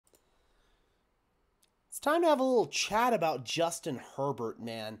time to have a little chat about Justin Herbert,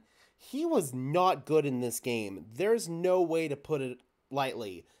 man. He was not good in this game. There's no way to put it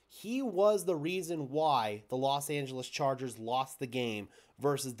lightly. He was the reason why the Los Angeles Chargers lost the game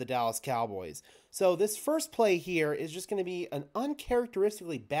versus the Dallas Cowboys. So this first play here is just going to be an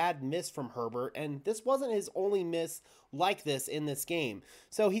uncharacteristically bad miss from Herbert, and this wasn't his only miss like this in this game.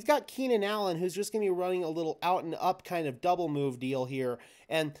 So he's got Keenan Allen, who's just going to be running a little out and up kind of double move deal here,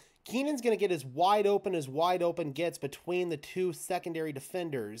 and Keenan's going to get as wide open gets between the two secondary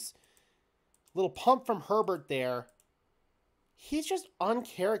defenders. Little pump from Herbert there. He's just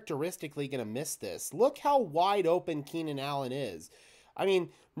uncharacteristically going to miss this. Look how wide open Keenan Allen is. I mean,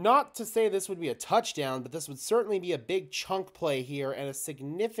 not to say this would be a touchdown, but this would certainly be a big chunk play here and a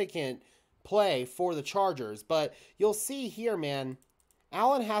significant play for the Chargers. But you'll see here, man,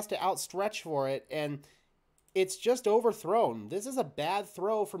 Allen has to outstretch for it, and it's just overthrown. This is a bad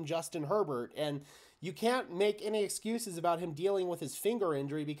throw from Justin Herbert, and you can't make any excuses about him dealing with his finger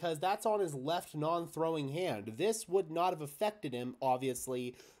injury because that's on his left non-throwing hand. This would not have affected him,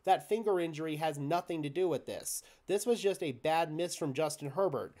 obviously. That finger injury has nothing to do with this. This was just a bad miss from Justin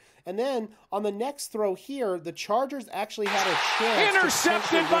Herbert. And then on the next throw here, the Chargers actually had a chance intercepted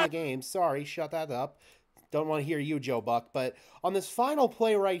to win the game. Sorry, shut that up. Don't want to hear you, Joe Buck. But on this final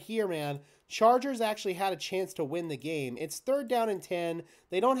play right here, man, Chargers actually had a chance to win the game. It's 3rd down and 10.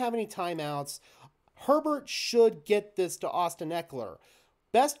 They don't have any timeouts. Herbert should get this to Austin Ekeler.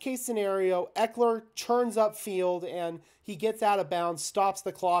 Best case scenario, Ekeler turns upfield and he gets out of bounds, stops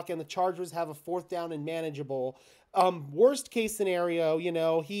the clock, and the Chargers have a 4th down and manageable. Worst case scenario, you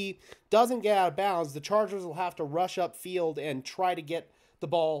know, he doesn't get out of bounds. The Chargers will have to rush upfield and try to get the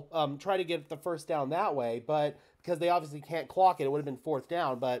ball, try to get the 1st down that way. But because they obviously can't clock it, it would have been 4th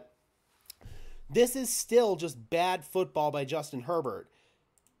down. But this is still just bad football by Justin Herbert.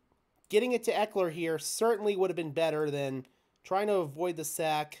 Getting it to Ekeler here certainly would have been better than trying to avoid the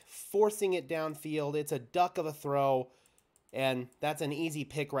sack, forcing it downfield. It's a duck of a throw, and that's an easy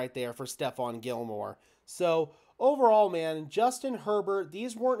pick right there for Stephon Gilmore. So overall, man, Justin Herbert,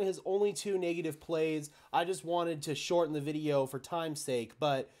 these weren't his only 2 negative plays. I just wanted to shorten the video for time's sake,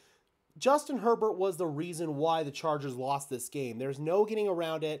 but Justin Herbert was the reason why the Chargers lost this game. There's no getting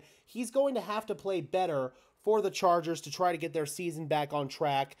around it. He's going to have to play better for the Chargers to try to get their season back on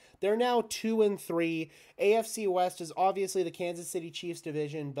track. They're now 2-3. AFC West is obviously the Kansas City Chiefs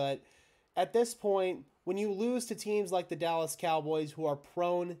division, but at this point, when you lose to teams like the Dallas Cowboys, who are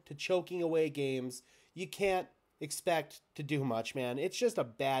prone to choking away games, you can't expect to do much, man. It's just a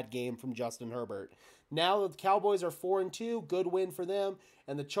bad game from Justin Herbert. Now the Cowboys are 4-2, good win for them,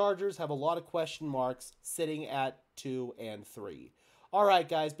 and the Chargers have a lot of question marks sitting at 2-3. All right,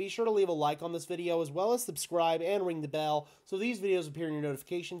 guys, be sure to leave a like on this video as well as subscribe and ring the bell so these videos appear in your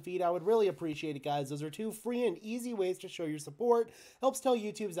notification feed. I would really appreciate it, guys. Those are 2 free and easy ways to show your support. Helps tell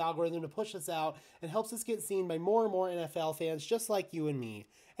YouTube's algorithm to push us out and helps us get seen by more and more NFL fans just like you and me.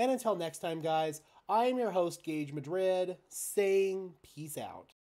 And until next time, guys, I am your host, Gage Madrid, saying peace out.